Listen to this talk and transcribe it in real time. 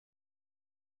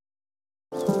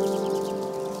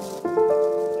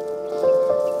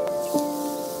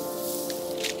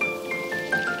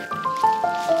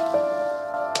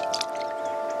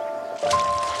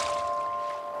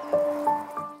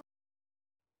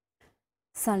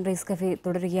Sunrise cafe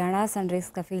തുടരുകയാണ്.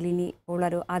 Sunrise കഫേയിൽ ഇനി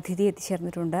ഉള്ളൊരു അതിഥി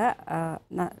എത്തിച്ചേർന്നിട്ടുണ്ട്,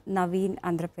 നവീൻ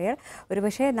അന്ത്രപ്പേർ.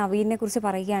 ഒരുപക്ഷെ നവീനെ കുറിച്ച്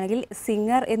പറയുകയാണെങ്കിൽ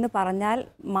സിംഗർ എന്ന് പറഞ്ഞാൽ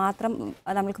മാത്രം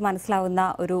നമ്മൾക്ക് മനസ്സിലാവുന്ന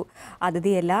ഒരു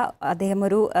അതിഥിയല്ല. അദ്ദേഹം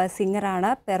ഒരു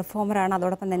സിംഗറാണ്, പെർഫോമറാണ്,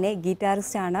 അതോടൊപ്പം തന്നെ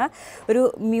ഗിറ്റാറിസ്റ്റാണ്, ഒരു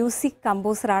മ്യൂസിക്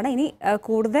കമ്പോസറാണ്. ഇനി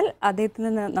കൂടുതൽ അദ്ദേഹത്തിൽ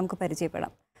നിന്ന് നമുക്ക്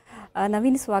പരിചയപ്പെടാം.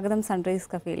 നവീൻ, സ്വാഗതം സൺറൈസ്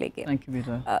കഫേയിലേക്ക്.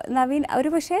 നവീൻ,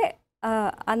 ഒരുപക്ഷെ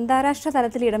അന്താരാഷ്ട്ര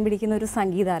തലത്തിൽ ഇടം പിടിക്കുന്ന ഒരു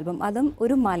സംഗീത ആൽബം, അതും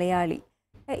ഒരു മലയാളി.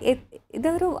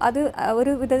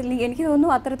 ഒരു വിധത്തിൽ എനിക്ക് തോന്നുന്നു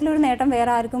അത്തരത്തിലൊരു നേട്ടം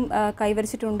വേറെ ആർക്കും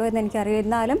കൈവരിച്ചിട്ടുണ്ടോ എന്ന് എനിക്കറിയാം.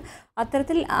 എന്നാലും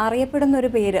അത്തരത്തിൽ അറിയപ്പെടുന്ന ഒരു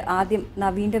പേര് ആദ്യം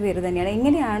നവീൻ്റെ പേര് തന്നെയാണ്.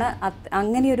 എങ്ങനെയാണ്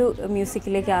അങ്ങനെയൊരു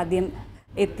മ്യൂസിക്കിലേക്ക് ആദ്യം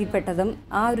എത്തിപ്പെട്ടതും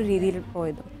ആ ഒരു രീതിയിൽ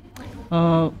പോയതും?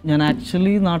 ഞാൻ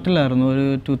ആക്ച്വലി നാട്ടിലായിരുന്നു. ഒരു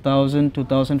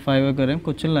 2000-2005 ഒക്കെ വരെ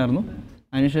കൊച്ചിയിലായിരുന്നു.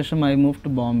 അതിനുശേഷം ഐ മൂവ്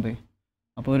ടു ബോംബെ.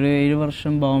 അപ്പോൾ ഒരു 7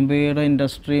 വർഷം ബോംബെയുടെ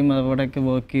ഇൻഡസ്ട്രിയും അവിടെയൊക്കെ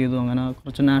വർക്ക് ചെയ്തു. അങ്ങനെ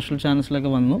കുറച്ച് നാഷണൽ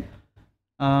ചാനൽസിലൊക്കെ വന്നു.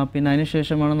 പിന്നെ അതിന്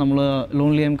ശേഷമാണ് നമ്മൾ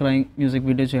ലോൺലി ഐം ക്രൈം മ്യൂസിക്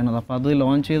വീഡിയോ ചെയ്യുന്നത്. അപ്പോൾ അത്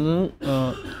ലോഞ്ച് ചെയ്തത്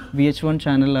VH1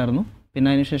 ചാനലിലായിരുന്നു. പിന്നെ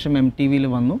അതിന് ശേഷം MTVയിൽ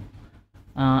വന്നു.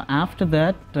 ആഫ്റ്റർ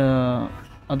ദാറ്റ്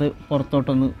അത്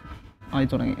പുറത്തോട്ടൊന്ന് ആയി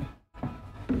തുടങ്ങി.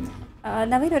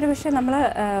 നവീൻ, ഒരു പക്ഷേ നമ്മൾ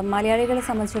മലയാളികളെ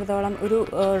സംബന്ധിച്ചിടത്തോളം ഒരു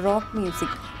റോക്ക്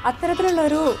മ്യൂസിക് അത്തരത്തിലുള്ള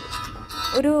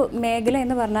ഒരു മേഖല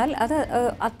എന്ന് പറഞ്ഞാൽ അത്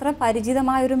അത്ര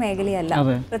പരിചിതമായൊരു മേഖലയല്ല,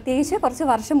 പ്രത്യേകിച്ച് കുറച്ച്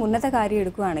വർഷം മുന്നത്തെ കാര്യം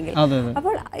എടുക്കുകയാണെങ്കിൽ.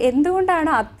 അപ്പോൾ എന്തുകൊണ്ടാണ്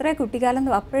അത്ര കുട്ടിക്കാലം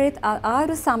അപ്പോഴേ ആ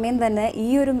ഒരു സമയം തന്നെ ഈ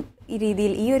ഒരു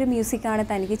രീതിയിൽ ഈ ഒരു മ്യൂസിക്കാണ്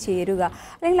തനിക്ക് ചേരുക,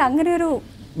 അല്ലെങ്കിൽ അങ്ങനെ ഒരു?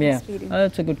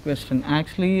 That's a good question.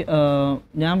 Actually,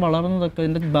 ഞാൻ വളർന്നതൊക്കെ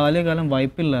എൻ്റെ ബാല്യകാലം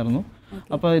വൈപ്പിലായിരുന്നു.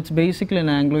 അപ്പോൾ it's basically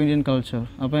an Anglo-Indian culture.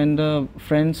 അപ്പോൾ എൻ്റെ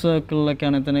ഫ്രണ്ട്സ് സർക്കിളിലൊക്കെ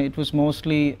ആണെങ്കിൽ തന്നെ it was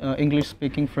mostly English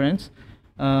speaking friends.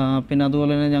 പിന്നെ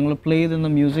അതുപോലെ തന്നെ ഞങ്ങൾ പ്ലേ ചെയ്തിരുന്ന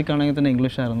മ്യൂസിക് ആണെങ്കിൽ തന്നെ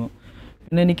ഇംഗ്ലീഷായിരുന്നു.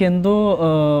 പിന്നെ എനിക്ക് എന്തോ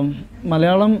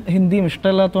മലയാളം ഹിന്ദിയും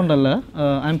ഇഷ്ടമില്ലാത്തതുകൊണ്ടല്ല,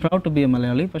 I am proud to B A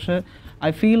Malayali. പക്ഷേ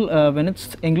I feel when it's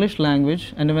English language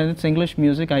and when it's English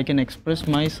music I can express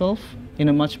my self in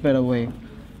A much better വേ.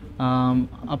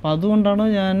 അപ്പോൾ അതുകൊണ്ടാണ്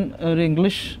ഞാൻ ഒരു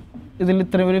ഇംഗ്ലീഷ് ഇതിൽ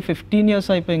ഇത്രയും ഒരു 15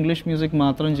 ഇയേഴ്സായി ഇപ്പോൾ ഇംഗ്ലീഷ് മ്യൂസിക്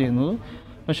മാത്രം ചെയ്യുന്നത്.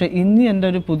 പക്ഷേ ഇനി എൻ്റെ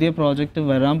ഒരു പുതിയ പ്രോജക്റ്റ്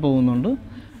വരാൻ പോകുന്നുണ്ട്.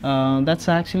 That's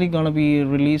actually going to be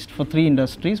released for 3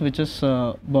 industries, which is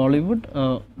Bollywood,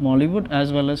 Mollywood, as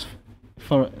well as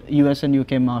for US and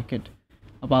UK market.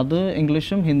 അപ്പോൾ അത്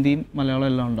ഇംഗ്ലീഷും ഹിന്ദിയും മലയാളം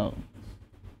എല്ലാം ഉണ്ടാവും.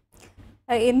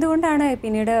 എന്തുകൊണ്ടാണ്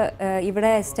പിന്നീട്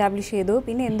ഇവിടെ എസ്റ്റാബ്ലിഷ് ചെയ്തു?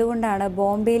 പിന്നെ എന്തുകൊണ്ടാണ്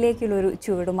ബോംബെയിലേക്കുള്ളൊരു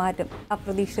ചുവടുമാറ്റം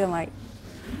അപ്രതീക്ഷിതമായി?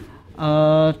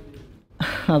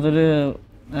 അതൊരു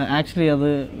ആക്ച്വലി അത്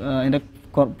അതിൻ്റെ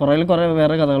പുറകിൽ കുറേ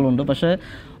വേറെ കഥകളുണ്ട്. പക്ഷേ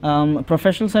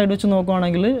പ്രൊഫഷണൽ സൈഡ് വെച്ച്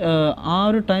നോക്കുവാണെങ്കിൽ ആ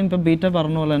ഒരു ടൈം ഇപ്പോൾ ബീറ്റ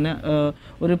പറഞ്ഞ പോലെ തന്നെ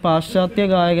ഒരു പാശ്ചാത്യ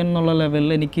ഗായകൻ എന്നുള്ള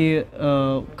ലെവലിൽ എനിക്ക്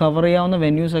കവർ ചെയ്യാവുന്ന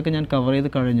വെന്യൂസൊക്കെ ഞാൻ കവർ ചെയ്ത്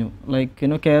കഴിഞ്ഞു.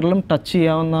 ലൈക്ക് കേരളം ടച്ച്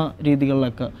ചെയ്യാവുന്ന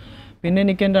രീതികളിലൊക്കെ. പിന്നെ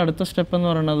എനിക്ക് എൻ്റെ അടുത്ത സ്റ്റെപ്പ് എന്ന്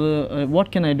പറയുന്നത് what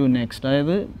can I do next.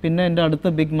 അതായത് പിന്നെ എൻ്റെ അടുത്ത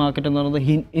ബിഗ് മാർക്കറ്റ് എന്ന്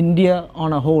പറയുന്നത് ഇന്ത്യ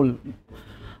ഓൺ എ ഹോൾ.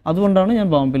 അതുകൊണ്ടാണ് ഞാൻ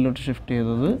ബോംബെയിലോട്ട് ഷിഫ്റ്റ്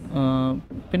ചെയ്തത്.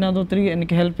 പിന്നെ അത് ഒത്തിരി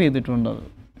എനിക്ക് ഹെൽപ്പ് ചെയ്തിട്ടുണ്ട് അത്.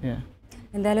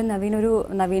 എന്തായാലും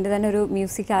നവീൻ്റെ തന്നെ ഒരു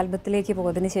മ്യൂസിക് ആൽബത്തിലേക്ക്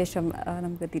പോയതിനു ശേഷം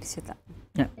നമുക്ക് തിരിച്ചെത്താം.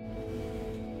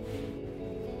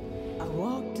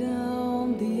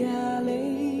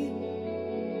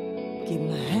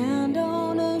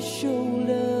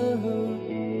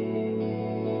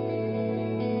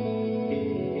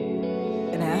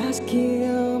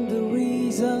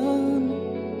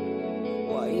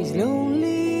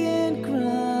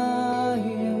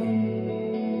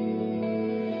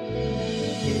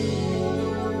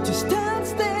 Just stands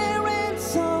there and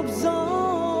sobs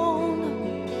on,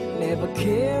 never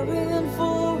caring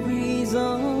for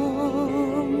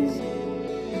reasons.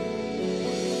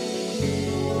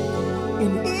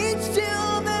 In each tear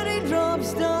that he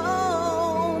drops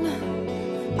down,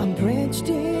 I'm drenched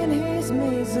in his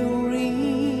miseries.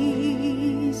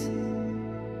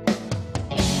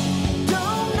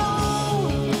 Don't know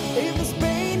if this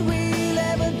pain will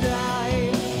ever die.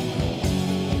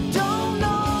 Don't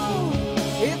know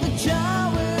if the child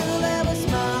will ever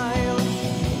smile.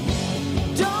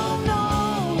 Don't know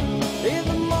if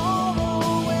tomorrow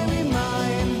will be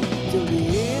mine. Till the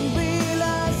end will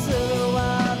I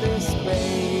survive this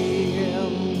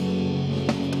pain.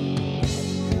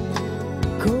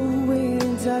 Cold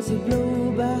winds as they blow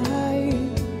by,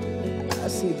 I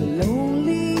see the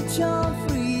lonely child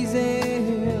freezing,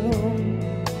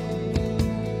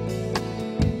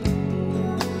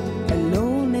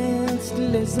 alone and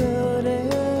still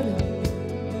deserted,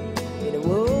 in a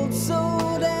world so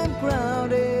damn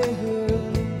crowded.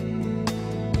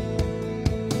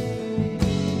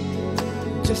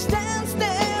 Just stands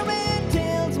there and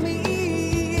tells me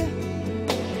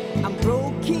I'm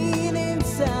broken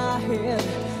inside,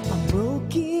 I'm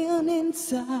broken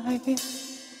inside.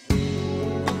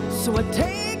 So I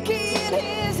take in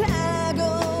his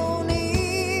agony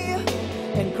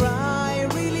and cry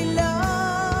really low.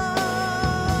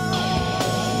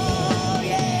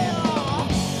 Yeah,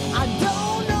 I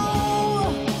don't know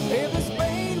if this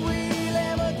pain will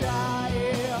ever die.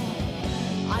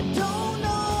 I don't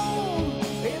know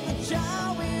if the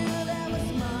child will ever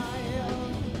smile.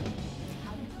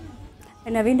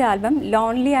 നവീൻ്റെ album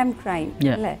lonely I M crime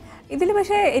Yeah. അല്ലേ? ഇതിൽ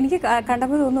പക്ഷേ എനിക്ക്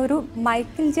കണ്ടപ്പോൾ തോന്നുന്നു ഒരു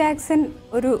Michael Jackson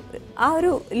ആ ഒരു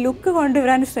look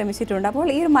കൊണ്ടുവരാൻ ശ്രമിച്ചിട്ടുണ്ട്. അപ്പോൾ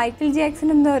ഈ ഒരു മൈക്കിൾ ജാക്സൺ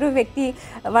എന്ന ഒരു വ്യക്തി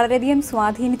വളരെയധികം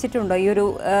സ്വാധീനിച്ചിട്ടുണ്ടോ ഈ ഒരു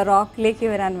റോക്കിലേക്ക്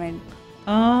വരാൻ വേണ്ടി?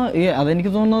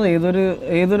 അതെനിക്ക് തോന്നുന്നത്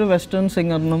ഏതൊരു വെസ്റ്റേൺ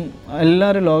സിംഗറിനും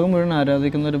എല്ലാവരും ലോകം മുഴുവൻ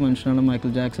ആരാധിക്കുന്ന ഒരു മനുഷ്യനാണ്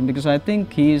Michael Jackson. Because I think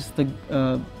he is the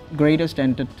greatest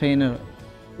entertainer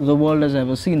the world has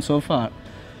ever seen so far.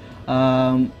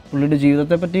 പുള്ളിയുടെ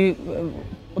ജീവിതത്തെ പറ്റി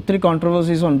ഒത്തിരി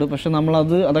കോൺട്രവേഴ്സീസ് ഉണ്ട്. പക്ഷെ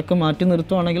അതൊക്കെ മാറ്റി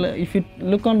നിർത്തുവാണെങ്കിൽ if you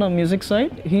look on the music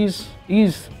side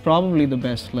he's probably the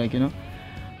best. Like you know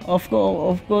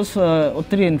of course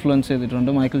ഒത്തിരി influence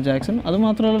ചെയ്തിട്ടുണ്ട് മൈക്കിൾ ജാക്സൺ. അത്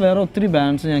മാത്രമല്ല വേറെ ഒത്തിരി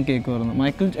ബാൻഡ്സ് ഞാൻ കേൾക്കുമായിരുന്നു.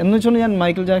 എന്ന് വെച്ചാൽ ഞാൻ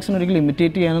മൈക്കിൾ ജാക്സൺ ഒരിക്കലും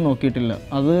ഇമിറ്റേറ്റ് ചെയ്യാനും നോക്കിയിട്ടില്ല.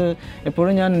 അത്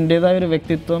എപ്പോഴും ഞാൻ എൻ്റേതായ ഒരു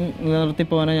വ്യക്തിത്വം നിലനിർത്തി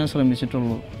പോകാനേ ഞാൻ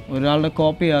ശ്രമിച്ചിട്ടുള്ളൂ. ഒരാളുടെ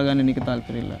കോപ്പി ആകാൻ എനിക്ക്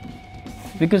താല്പര്യമില്ല.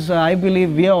 Because I believe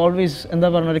we are always, എന്താ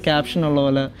പറഞ്ഞ ഒരു ക്യാപ്ഷൻ ഉള്ള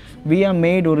പോലെ, we are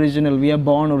made original, we are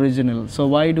born original. So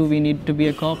why do we need to be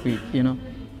a copy, you know?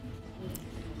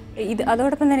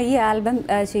 അതോടൊപ്പം തന്നെ ഈ ആൽബം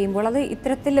ചെയ്യുമ്പോൾ അത്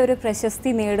ഇത്തരത്തിലൊരു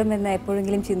പ്രശസ്തി നേടുമെന്ന്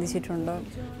എപ്പോഴെങ്കിലും ചിന്തിച്ചിട്ടുണ്ടോ?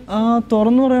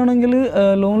 തുറന്നു പറയുകയാണെങ്കിൽ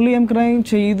ലോൺലി ഐ എം ക്രൈം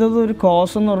ചെയ്തത് ഒരു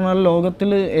കോസ് എന്ന് പറഞ്ഞാൽ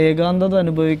ലോകത്തിൽ ഏകാന്തത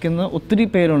അനുഭവിക്കുന്ന ഒത്തിരി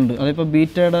പേരുണ്ട്. അതിപ്പോൾ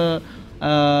ബീറ്റയുടെ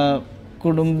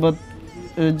കുടുംബ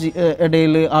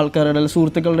ഇടയിൽ, ആൾക്കാരുടെ ഇടയിൽ,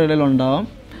 സുഹൃത്തുക്കളുടെ ഇടയിൽ ഉണ്ടാവാം.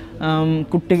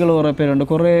 കുട്ടികൾ കുറേ പേരുണ്ട്.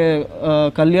 കുറേ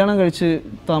കല്യാണം കഴിച്ച്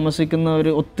താമസിക്കുന്നവർ,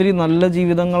 ഒത്തിരി നല്ല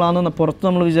ജീവിതങ്ങളാണെന്ന് പുറത്ത്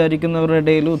നമ്മൾ വിചാരിക്കുന്നവരുടെ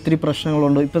ഇടയിൽ ഒത്തിരി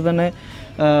പ്രശ്നങ്ങളുണ്ട്. ഇപ്പോൾ തന്നെ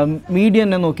മീഡിയ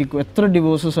തന്നെ നോക്കിക്കോ, എത്ര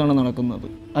ഡിവോഴ്സസാണ് നടക്കുന്നത്.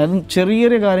 അതും ചെറിയ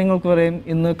ചെറിയ കാര്യങ്ങൾക്ക് വരെയും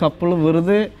ഇന്ന് കപ്പിൾ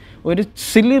വെറുതെ ഒരു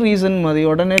സില്ലി റീസൺ മതി,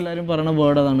 ഉടനെ എല്ലാവരും പറയുന്ന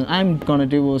വേർഡ് അതാണ്, I M gonna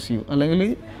divorce U. അല്ലെങ്കിൽ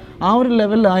ആ ഒരു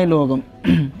ലെവലിലായി ലോകം.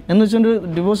 എന്ന് വെച്ചാൽ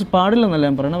ഡിവോഴ്സ് പാടില്ലെന്നല്ല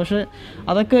ഞാൻ പറയണത്. പക്ഷേ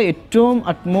അതൊക്കെ ഏറ്റവും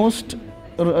അറ്റ്മോസ്റ്റ്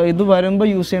ഇത് വരുമ്പോൾ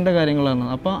യൂസ് ചെയ്യേണ്ട കാര്യങ്ങളാണ്.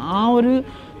 അപ്പോൾ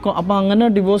അങ്ങനെ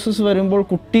ഡിവോഴ്സസ് വരുമ്പോൾ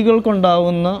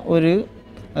കുട്ടികൾക്കുണ്ടാവുന്ന ഒരു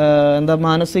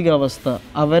മാനസികാവസ്ഥ,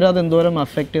 അവരതെന്തോരം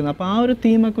അഫക്റ്റ് ചെയ്യുന്നത്. അപ്പോൾ ആ ഒരു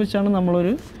തീമൊക്കെ വെച്ചാണ്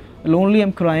നമ്മളൊരു ലോൺലി ഐ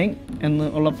എം ക്രൈങ്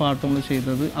എന്നുള്ള പാട്ട് നമ്മൾ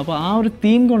ചെയ്തത്. അപ്പോൾ ആ ഒരു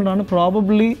തീം കൊണ്ടാണ്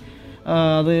പ്രോബബ്ലി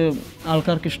അത്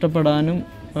ആൾക്കാർക്ക് ഇഷ്ടപ്പെടാനും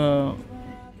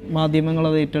മാധ്യമങ്ങൾ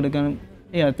അത് ഏറ്റെടുക്കാനും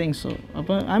ഐ തിങ്ക് സോ.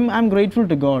 അപ്പോൾ I M grateful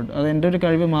to God. അത് എൻ്റെ ഒരു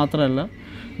കഴിവ് മാത്രമല്ല,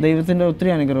 ദൈവത്തിൻ്റെ ഒത്തിരി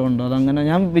അനുഗ്രഹമുണ്ട്. അതങ്ങനെ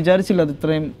ഞാൻ വിചാരിച്ചില്ല അത്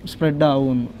ഇത്രയും സ്പ്രെഡ്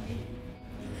ആവുമെന്ന്.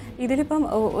 ഇതിലിപ്പം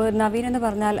നവീൻ എന്ന്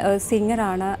പറഞ്ഞാൽ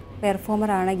സിംഗറാണ്,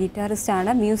 പെർഫോമറാണ്, ഗിറ്റാറിസ്റ്റാണ്,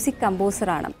 മ്യൂസിക്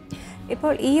കമ്പോസറാണ്.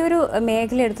 ഇപ്പോൾ ഈ ഒരു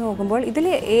മേഖല എടുത്ത് നോക്കുമ്പോൾ ഇതിൽ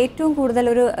ഏറ്റവും കൂടുതൽ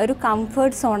ഒരു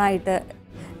കംഫർട്ട് സോണായിട്ട്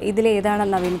ഇതിലേതാണ്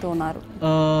നവീൻ തോന്നാറ്?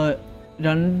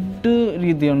 രണ്ട്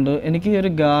രീതിയുണ്ട്. എനിക്ക്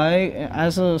ഒരു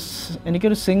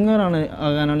എനിക്കൊരു സിംഗറാണ്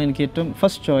ആകാനാണ് എനിക്ക് ഏറ്റവും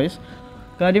ഫസ്റ്റ് ചോയ്സ്.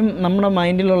 കാര്യം നമ്മുടെ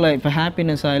മൈൻഡിലുള്ള ഇപ്പോൾ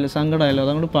ഹാപ്പിനെസ് ആയാലും സങ്കടമായാലും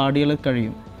അതങ്ങോട്ട് പാടിയാൽ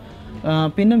കഴിയും.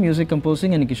 പിന്നെ മ്യൂസിക്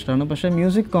കമ്പോസിങ് എനിക്കിഷ്ടമാണ്. പക്ഷേ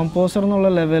മ്യൂസിക് കമ്പോസർ എന്നുള്ള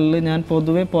ലെവലിൽ ഞാൻ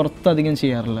പൊതുവേ പുറത്തധികം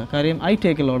ചെയ്യാറില്ല. കാര്യം I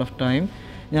take a lot of time.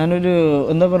 ഞാനൊരു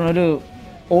ഒരു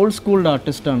ഓൾഡ് സ്കൂൾഡ്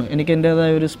ആർട്ടിസ്റ്റാണ്. എനിക്ക്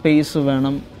എൻ്റേതായ ഒരു സ്പേസ്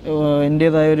വേണം,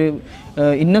 എൻ്റേതായൊരു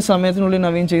ഇന്ന സമയത്തിനുള്ളിൽ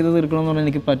നവീൻ ചെയ്ത് തീർക്കണമെന്ന് പറഞ്ഞാൽ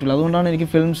എനിക്ക് പറ്റില്ല. അതുകൊണ്ടാണ് എനിക്ക്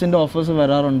ഫിലിംസിൻ്റെ ഓഫേഴ്സ്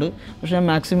വരാറുണ്ട്. പക്ഷേ ഞാൻ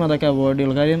മാക്സിമം അതൊക്കെ അവോയ്ഡ്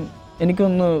ചെയ്യുള്ളൂ. കാര്യം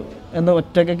എനിക്കൊന്ന്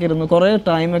ഒറ്റയ്ക്കൊക്കെ ഇരുന്ന് കുറേ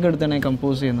ടൈമൊക്കെ എടുത്താണ് ഞാൻ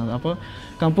കമ്പോസ് ചെയ്യുന്നത്. അപ്പോൾ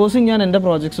കമ്പോസിങ് ഞാൻ എൻ്റെ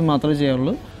പ്രോജക്ട്സ് മാത്രമേ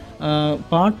ചെയ്യാറുള്ളൂ.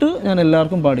 പാട്ട് ഞാൻ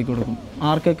എല്ലാവർക്കും പാടിക്കൊടുക്കും.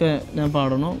 ആർക്കൊക്കെ ഞാൻ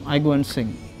പാടണോ I go and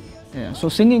sing. So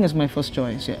singing is my first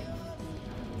choice.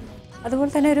 അതുപോലെ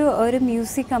തന്നെ ഒരു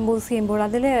മ്യൂസിക് കമ്പോസ് ചെയ്യുമ്പോൾ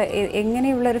അതിൽ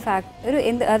എങ്ങനെയുള്ള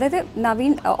അതായത്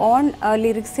നവീൻ ഓൺ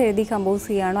ലിറിക്സ് എഴുതി കമ്പോസ്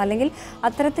ചെയ്യുകയാണോ, അല്ലെങ്കിൽ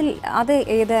അത്തരത്തിൽ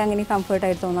അങ്ങനെ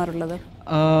കംഫർട്ടായിട്ട് തോന്നാറുള്ളത്?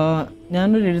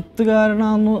 ഞാനൊരു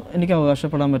എഴുത്തുകാരനാണെന്ന് എനിക്ക്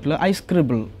അവകാശപ്പെടാൻ പറ്റില്ല. I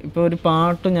scribble. ഇപ്പോൾ ഒരു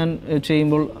പാട്ട് ഞാൻ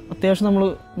ചെയ്യുമ്പോൾ അത്യാവശ്യം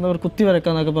നമ്മൾ കുത്തി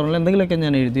വരക്കാന്നൊക്കെ പറഞ്ഞാൽ എന്തെങ്കിലുമൊക്കെ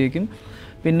ഞാൻ എഴുതി വയ്ക്കും.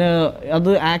 പിന്നെ അത്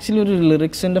ആക്ച്വലി ഒരു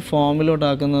ലിറിക്സിൻ്റെ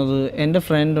ഫോമിലോട്ടാക്കുന്നത് എൻ്റെ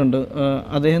ഫ്രണ്ടുണ്ട്,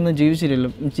 അദ്ദേഹം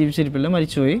ജീവിച്ചിരിപ്പില്ല,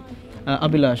 മരിച്ചുപോയി,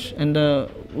 അഭിലാഷ്. എൻ്റെ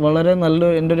വളരെ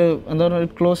എൻ്റെ ഒരു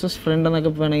ക്ലോസസ്റ്റ് ഫ്രണ്ട്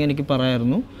എന്നൊക്കെ വേണമെങ്കിൽ എനിക്ക്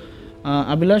പറയാമായിരുന്നു.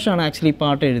 അഭിലാഷാണ് ആക്ച്വലി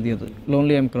പാട്ട് എഴുതിയത്,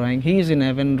 lonely I M crying. He is in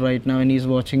heaven right now and he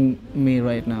is watching me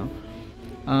right now.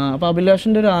 അപ്പോൾ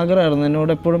അഭിലാഷിൻ്റെ ഒരു ആഗ്രഹമായിരുന്നു,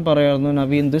 എന്നോട് എപ്പോഴും പറയായിരുന്നു,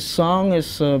 Naveen this song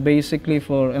is basically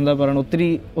four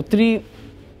ഒത്തിരി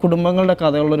കുടുംബങ്ങളുടെ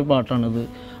കഥയുള്ളൊരു പാട്ടാണിത്.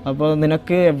 അപ്പോൾ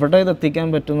നിനക്ക് എവിടെ ഇത് എത്തിക്കാൻ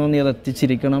പറ്റുന്നോ നീ അത്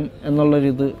എത്തിച്ചിരിക്കണം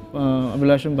എന്നുള്ളൊരിത്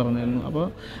അഭിലാഷും പറഞ്ഞിരുന്നു. അപ്പോൾ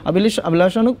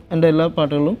അഭിലാഷാണ് എൻ്റെ എല്ലാ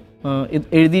പാട്ടുകളും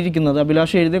എഴുതിയിരിക്കുന്നത്.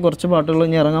 അഭിലാഷ് എഴുതിയ കുറച്ച് പാട്ടുകൾ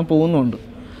ഇനി ഇറങ്ങാൻ പോകുന്നുണ്ട്.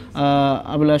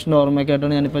 അഭിലാഷിൻ്റെ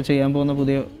ഓർമ്മയ്ക്കായിട്ടാണ് ഞാനിപ്പോൾ ചെയ്യാൻ പോകുന്ന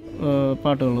പുതിയ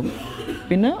പാട്ടുകളും.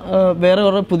 പിന്നെ വേറെ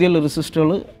കുറേ പുതിയ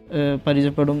ലിറിസിസ്റ്റുകൾ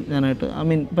പരിചയപ്പെടും ഞാനായിട്ട്. I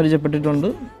mean പരിചയപ്പെട്ടിട്ടുണ്ട്.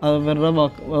 അവരുടെ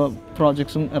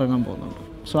പ്രോജക്ട്സും ഇറങ്ങാൻ പോകുന്നുണ്ട്.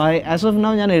 സോ ആസ് ഓഫ്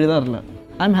നൗ ഞാൻ എഴുതാറില്ല.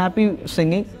 I am happy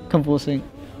singing, composing.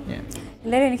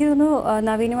 എന്തായാലും എനിക്ക് തോന്നുന്നു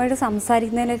നവീനുമായിട്ട്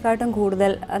സംസാരിക്കുന്നതിനെക്കാട്ടും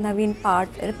കൂടുതൽ നവീൻ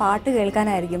പാട്ട്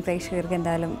കേൾക്കാനായിരിക്കും പ്രേക്ഷകർക്ക്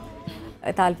എന്തായാലും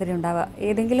താല്പര്യം ഉണ്ടാവുക.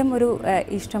 ഏതെങ്കിലും ഒരു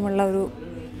ഇഷ്ടമുള്ള ഒരു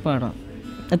പാടാം.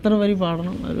 എത്ര വരി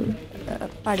പാടണം? ഒരു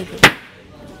പാടിക്കും.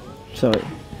 Sorry.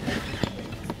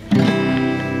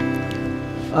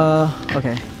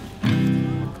 Okay.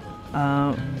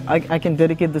 I can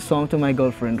dedicate this song to my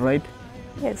girlfriend, right?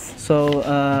 Yes. So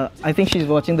I think she's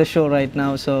watching the show right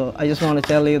now. So I just want to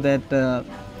tell you that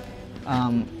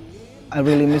I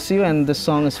really miss you, and this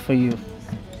song is for you.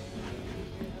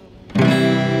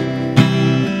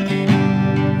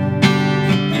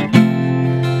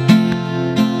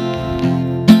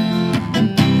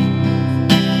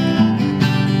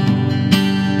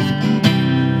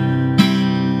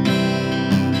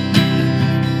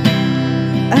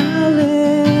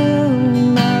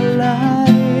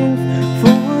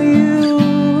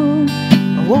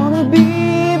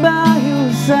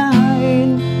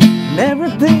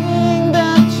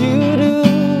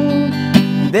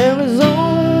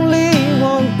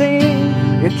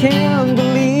 Can't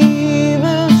believe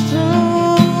it's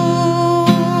true.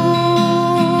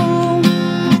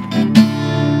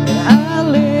 And I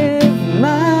live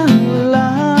my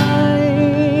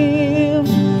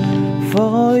life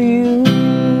for you.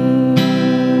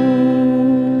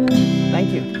 Thank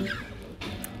you.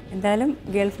 എന്തായാലും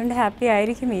girlfriend happy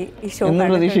ആയിരിക്കും ഈ show. എന്ന്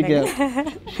പ്രതീക്ഷിക്കാം.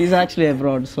 She's actually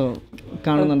abroad, so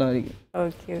കാണുന്നുണ്ടായിരിക്കും.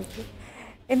 Okay okay.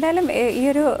 എന്തായാലും ഈ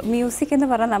ഒരു music എന്ന്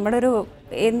പറഞ്ഞാൽ നമ്മുടെ ഒരു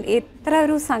എത്ര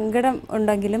ഒരു സങ്കടം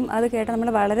ഉണ്ടെങ്കിലും അത് കേട്ടാൽ നമ്മൾ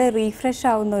വളരെ റീഫ്രഷ്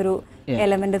ആവുന്ന ഒരു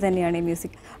എലമെൻ്റ് തന്നെയാണ് ഈ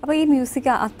മ്യൂസിക്. അപ്പോൾ ഈ മ്യൂസിക്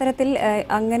അത്തരത്തിൽ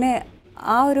അങ്ങനെ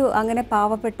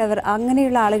പാവപ്പെട്ടവർ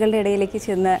അങ്ങനെയുള്ള ആളുകളുടെ ഇടയിലേക്ക്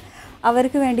ചെന്ന്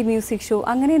അവർക്ക് വേണ്ടി മ്യൂസിക് ഷോ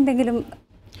അങ്ങനെ എന്തെങ്കിലും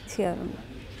ചെയ്യാറുണ്ടോ?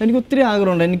 എനിക്ക് ഒത്തിരി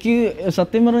ആഗ്രഹമുണ്ട്. എനിക്ക്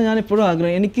സത്യം പറഞ്ഞാൽ ഞാൻ എപ്പോഴും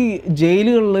ആഗ്രഹം, എനിക്ക്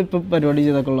ജയിലുകളിൽ ഇപ്പോൾ പരിപാടി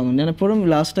ചെയ്തൊക്കെ ഉള്ളതാണ്. ഞാൻ എപ്പോഴും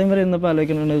ലാസ്റ്റ് ടൈം വരെ ഇന്നപ്പോൾ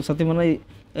ആലോചിക്കുന്നുണ്ട്. സത്യം പറഞ്ഞാൽ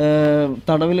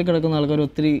തടവിൽ കിടക്കുന്ന ആൾക്കാർ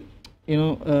ഒത്തിരി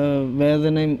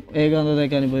വേദനയും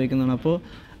ഏകാന്തതയൊക്കെ അനുഭവിക്കുന്നതാണ്. അപ്പോൾ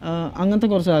അങ്ങനത്തെ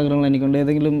കുറച്ച് ആഗ്രഹങ്ങൾ എനിക്കുണ്ട്.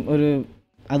 ഏതെങ്കിലും ഒരു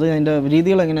അത് അതിൻ്റെ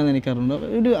രീതികൾ എങ്ങനെയാണെന്ന് എനിക്കറിയുണ്ട്.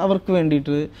 ഒരു അവർക്ക്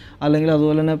വേണ്ടിയിട്ട്, അല്ലെങ്കിൽ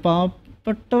അതുപോലെ തന്നെ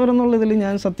പാവപ്പെട്ടവരെന്നുള്ളതിൽ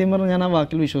ഞാൻ സത്യം പറഞ്ഞാൽ ഞാൻ ആ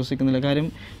വാക്കിൽ വിശ്വസിക്കുന്നില്ല. കാര്യം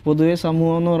പൊതുവേ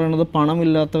സമൂഹം എന്ന് പറയുന്നത്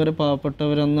പണമില്ലാത്തവരെ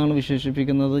പാവപ്പെട്ടവരെന്നാണ്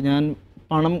വിശേഷിപ്പിക്കുന്നത്. ഞാൻ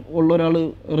പണം ഉള്ള ഒരാൾ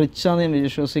റിച്ചാന്ന് ഞാൻ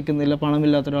വിശ്വസിക്കുന്നില്ല,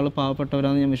 പണമില്ലാത്ത ഒരാൾ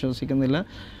പാവപ്പെട്ടവരാണെന്ന് ഞാൻ വിശ്വസിക്കുന്നില്ല.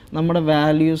 നമ്മുടെ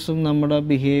വാല്യൂസും നമ്മുടെ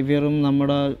ബിഹേവിയറും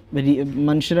നമ്മുടെ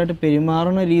മനുഷ്യരായിട്ട്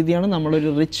പെരുമാറുന്ന രീതിയാണ് നമ്മളൊരു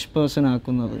റിച്ച് പേഴ്സൺ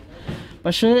ആക്കുന്നത്.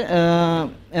 പക്ഷേ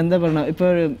എന്താ പറയുക,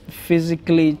 ഇപ്പോൾ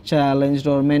ഫിസിക്കലി ചാലഞ്ച്ഡ്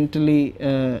ഓർ മെൻ്റലി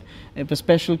ഇപ്പോൾ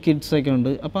സ്പെഷ്യൽ കിഡ്സൊക്കെ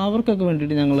ഉണ്ട്. അപ്പോൾ അവർക്കൊക്കെ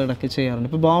വേണ്ടിയിട്ട് ഞങ്ങൾ ഇടയ്ക്ക് ചെയ്യാറുണ്ട്.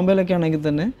 ഇപ്പോൾ ബോംബെയിലൊക്കെ ആണെങ്കിൽ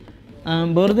തന്നെ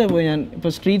വെറുതെ പോയി ഞാൻ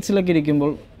ഇപ്പോൾ സ്ട്രീറ്റ്സിലൊക്കെ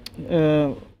ഇരിക്കുമ്പോൾ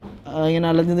ഇങ്ങനെ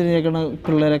അലഞ്ഞു തിരിഞ്ഞേക്കണ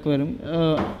പിള്ളേരൊക്കെ വരും.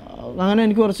 അങ്ങനെ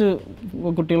എനിക്ക് കുറച്ച്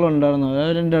കുട്ടികളുണ്ടായിരുന്നു.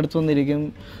 അവരെൻ്റെ അടുത്ത് വന്നിരിക്കും.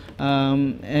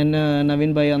 എന്നെ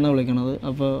നവീൻ ഭയ്യ എന്നാണ് വിളിക്കണത്.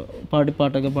 അപ്പോൾ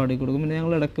പാട്ടൊക്കെ പാടിക്കൊടുക്കും. പിന്നെ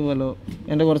ഞങ്ങൾ ഇടയ്ക്ക്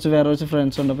എൻ്റെ വേറെ കുറച്ച്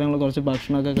ഫ്രണ്ട്സ് ഉണ്ട്. അപ്പോൾ ഞങ്ങൾ കുറച്ച്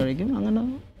ഭക്ഷണമൊക്കെ കഴിക്കും. അങ്ങനെ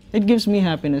it gives me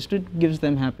happiness, it gives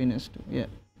dum happiness to.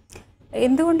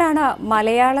 എന്തുകൊണ്ടാണ്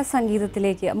മലയാള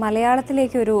സംഗീതത്തിലേക്ക്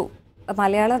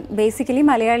മലയാളം ബേസിക്കലി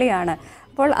മലയാളിയാണ്,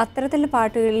 അപ്പോൾ അത്തരത്തിലുള്ള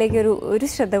പാട്ടുകളിലേക്ക് ഒരു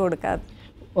ശ്രദ്ധ കൊടുക്കാതെ?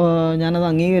 ഞാനത്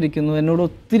അംഗീകരിക്കുന്നു. എന്നോട്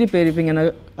ഒത്തിരി പേര് ഇപ്പം ഇങ്ങനെ,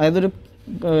 അതായതൊരു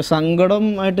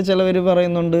സങ്കടമായിട്ട് ചിലവർ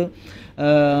പറയുന്നുണ്ട്.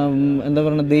 എന്താ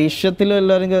പറയുക, ദേഷ്യത്തിലും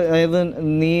എല്ലാവരും, അതായത്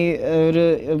നീ ഒരു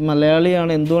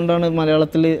മലയാളിയാണ്, എന്തുകൊണ്ടാണ്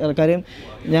മലയാളത്തിൽ? കാര്യം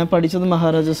ഞാൻ പഠിച്ചത്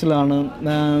മഹാരാജാസിലാണ്.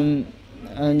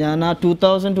 ഞാൻ ആ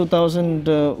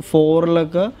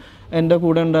 2004 എൻ്റെ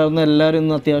കൂടെ ഉണ്ടായിരുന്ന എല്ലാവരും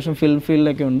ഇന്ന് അത്യാവശ്യം ഫിലിം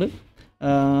ഫീൽഡിലൊക്കെ ഉണ്ട്.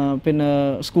 പിന്നെ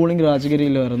സ്കൂളിംഗ്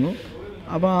രാജഗിരിയിലായിരുന്നു.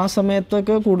 അപ്പോൾ ആ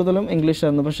സമയത്തൊക്കെ കൂടുതലും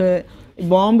ഇംഗ്ലീഷായിരുന്നു. പക്ഷേ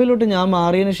ബോംബെയിലോട്ട് ഞാൻ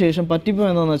മാറിയതിന് ശേഷം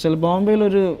പറ്റിപ്പോയെന്താണെന്ന് വെച്ചാൽ,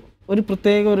 ബോംബെയിലൊരു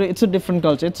പ്രത്യേക it's A different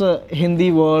culture. It's A Hindi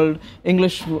world,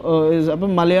 English. അപ്പം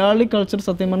മലയാളി കൾച്ചർ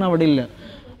സത്യം പറഞ്ഞാൽ അവിടെ ഇല്ല.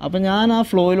 അപ്പം ഞാൻ ആ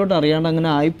ഫ്ലോയിലോട്ട് അറിയാണ്ട് അങ്ങനെ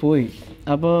ആയിപ്പോയി.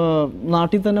 അപ്പോൾ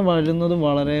നാട്ടിൽ തന്നെ വരുന്നത്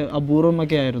വളരെ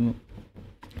അപൂർവമൊക്കെ ആയിരുന്നു.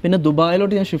 പിന്നെ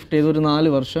ദുബായിലോട്ട് ഞാൻ ഷിഫ്റ്റ് ചെയ്തു ഒരു 4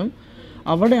 വർഷം.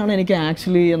 അവിടെയാണ് എനിക്ക്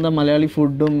ആക്ച്വലി മലയാളി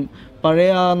ഫുഡും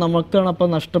പഴയ നമുക്കാണ് അപ്പം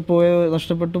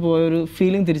നഷ്ടപ്പെട്ടു പോയൊരു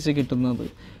ഫീലിംഗ് തിരിച്ച് കിട്ടുന്നത്.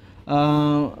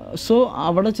 സോ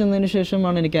അവിടെ ചെന്നതിന്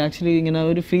ശേഷമാണ് എനിക്ക് ആക്ച്വലി ഇങ്ങനെ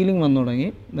ഒരു ഫീലിംഗ് വന്നു തുടങ്ങി.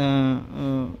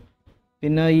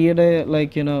 പിന്നെ ഈയിടെ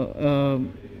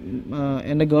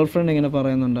എൻ്റെ ഗേൾ ഫ്രണ്ട് ഇങ്ങനെ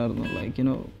പറയുന്നുണ്ടായിരുന്നു,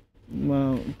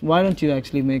 why don't you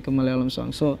actually make a Malayalam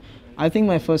song? So I think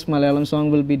my first Malayalam song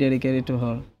will be dedicated to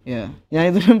her. ഞാൻ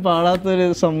ഇതുവരെ പാടാത്തൊരു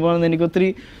സംഭവമാണ്. എനിക്കൊത്തിരി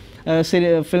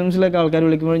ഫിലിംസിലൊക്കെ ആൾക്കാർ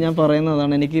വിളിക്കുമ്പോൾ ഞാൻ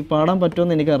പറയുന്നതാണ്, എനിക്ക് പാടാൻ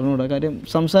പറ്റുമെന്ന് എനിക്ക് അറിഞ്ഞുകൂടാ. കാര്യം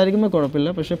സംസാരിക്കുമ്പോൾ കുഴപ്പമില്ല,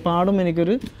 പക്ഷേ പാടുമ്പോൾ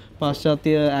എനിക്കൊരു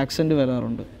പാശ്ചാത്യ ആക്സെൻറ്റ്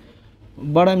വരാറുണ്ട്.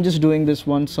 But I'm just doing this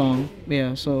one song.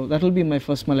 So that will be my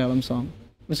first Malayalam song.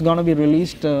 it's gonna be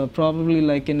released probably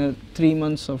like in a 3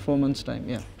 months or 4 months time.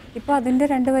 Yeah. ഇപ്പൊ അതിന്റെ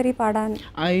 2 വരി പാടാൻ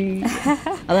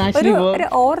അത് ആക്ച്വലി ഒരു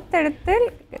ഓർത്തെടുത്ത്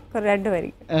 2 വരി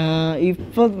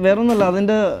ഇപ്പൊ വേറൊന്നുമല്ല,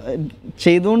 അതിന്റെ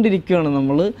ചെയ്തുകൊണ്ടിരിക്കുകയാണ്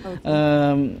നമ്മൾ.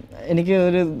 എനിക്ക്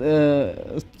ഒരു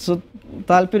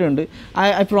താല്പര്യമുണ്ട്.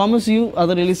 I promise you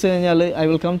അത് റിലീസ് കഴിഞ്ഞാൽ I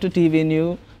will come to TV and you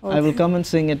I will come and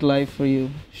sing it live for you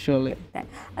surely.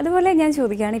 അതുപോലെ ഞാൻ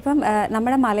ചോദിക്കുകയാണ്, ഇപ്പം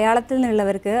നമ്മുടെ മലയാളത്തിൽ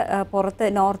നിന്നുള്ളവർക്ക് പുറത്ത്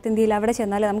നോർത്ത് ഇന്ത്യയിൽ അവിടെ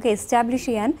ചെന്നാൽ നമുക്ക് എസ്റ്റാബ്ലിഷ്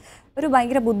ചെയ്യാൻ ഒരു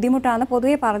ഭയങ്കര ബുദ്ധിമുട്ടാണ്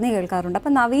പൊതുവെ പറഞ്ഞു കേൾക്കാറുണ്ട്.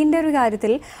 അപ്പം നവീൻ്റെ ഒരു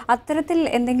കാര്യത്തിൽ അത്തരത്തിൽ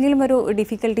എന്തെങ്കിലും ഒരു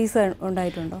ഡിഫിക്കൽട്ടീസ്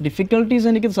ഉണ്ടായിട്ടുണ്ടോ? ഡിഫിക്കൽട്ടീസ്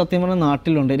എനിക്ക് സത്യം പറഞ്ഞാൽ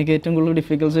നാട്ടിലുണ്ട്. എനിക്ക് ഏറ്റവും കൂടുതൽ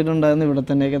ഡിഫിക്കൽട്ടീസ് ഉണ്ടായിരുന്നത് ഇവിടെ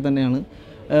തന്നെയാണ്.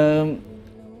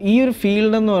 ഈ ഒരു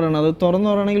ഫീൽഡ് എന്ന് പറയുന്നത് തുറന്നു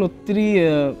പറയുകയാണെങ്കിൽ ഒത്തിരി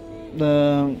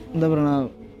എന്താ പറയുക,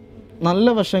 നല്ല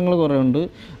വശങ്ങൾ കുറേ ഉണ്ട്.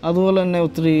 അതുപോലെ തന്നെ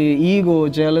ഒത്തിരി ഈഗോ,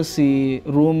 ജലസി,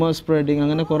 റൂമർ സ്പ്രെഡിങ്,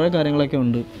 അങ്ങനെ കുറേ കാര്യങ്ങളൊക്കെ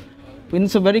ഉണ്ട്.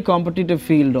 It's A very competitive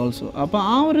field also. അപ്പോൾ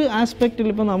ആ ഒരു ആസ്പെക്റ്റിൽ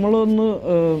ഇപ്പോൾ നമ്മളൊന്ന്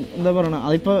എന്താ പറയുക,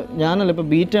 അതിപ്പോൾ ഞാനല്ല, ഇപ്പോൾ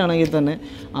ബീറ്റ് ആണെങ്കിൽ തന്നെ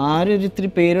ആരൊരു ഇത്തിരി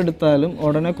പേരെടുത്താലും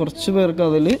ഉടനെ കുറച്ച് പേർക്ക്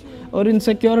അതിൽ ഒരു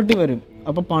ഇൻസെക്യൂരിറ്റി വരും.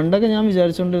 അപ്പോൾ പണ്ടൊക്കെ ഞാൻ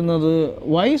വിചാരിച്ചുകൊണ്ടിരുന്നത്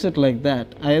Y is it like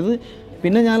that. അതായത്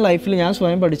പിന്നെ ഞാൻ ലൈഫിൽ ഞാൻ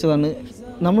സ്വയം പഠിച്ചതാണ്,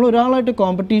 നമ്മൾ ഒരാളായിട്ട്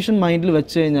കോമ്പറ്റീഷൻ മൈൻഡിൽ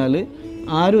വെച്ച് കഴിഞ്ഞാൽ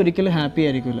ആരും ഒരിക്കലും ഹാപ്പി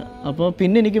ആയിരിക്കില്ല. അപ്പോൾ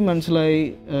പിന്നെ എനിക്ക് മനസ്സിലായി,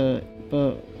 ഇപ്പോൾ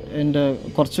എൻ്റെ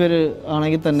കുറച്ച് പേര്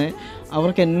ആണെങ്കിൽ തന്നെ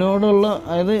അവർക്ക് എന്നോടുള്ള,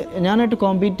 അതായത് ഞാനായിട്ട്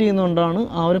കോമ്പീറ്റ് ചെയ്യുന്നതുകൊണ്ടാണ്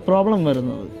ആ ഒരു പ്രോബ്ലം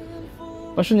വരുന്നത്.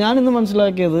 പക്ഷെ ഞാനിന്ന്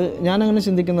മനസ്സിലാക്കിയത്, ഞാനങ്ങനെ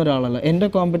ചിന്തിക്കുന്ന ഒരാളല്ല. എൻ്റെ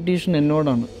കോമ്പറ്റീഷൻ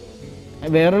എന്നോടാണ്.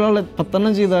 വേറൊരാൾ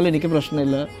 10 ചെയ്താലും എനിക്ക്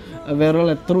പ്രശ്നമില്ല, വേറൊരാൾ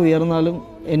എത്ര ഉയർന്നാലും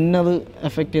എന്നത്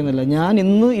എഫക്റ്റ് ചെയ്യുന്നില്ല. ഞാൻ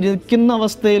ഇന്ന് ഇരിക്കുന്ന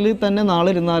അവസ്ഥയിൽ തന്നെ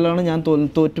നാളെ ഇരുന്നാലാണ് ഞാൻ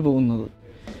തോറ്റു പോകുന്നത്.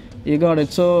 You got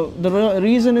it. So the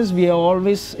reason is we are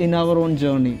always in our own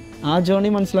journey. ആ ജേർണി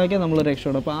മനസ്സിലാക്കിയാൽ നമ്മൾ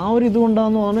രക്ഷപ്പെടും. അപ്പോൾ ആ ഒരു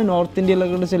ഇതുകൊണ്ടാണെന്ന് തോന്നുന്നു നോർത്ത്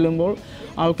ഇന്ത്യയിലൊക്കെ ചെല്ലുമ്പോൾ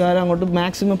ആൾക്കാർ അങ്ങോട്ട്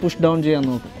മാക്സിമം പുഷ് ഡൗൺ ചെയ്യാൻ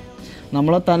നോക്കും.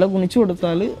 നമ്മളെ തല കുനിച്ചു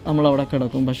കൊടുത്താൽ നമ്മളവിടെ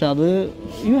കിടക്കും. പക്ഷെ അത്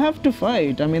you have to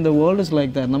fight. The world is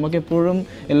like that. നമുക്കെപ്പോഴും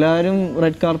എല്ലാവരും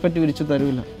റെഡ് കാർപ്പറ്റ് വിരിച്ച്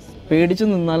തരില്ല. പേടിച്ച്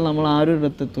നിന്നാൽ നമ്മൾ ആരും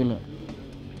ഇടത്തെത്തൂല.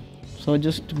 So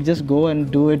just go and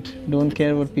do it. Don't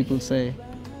care what people say.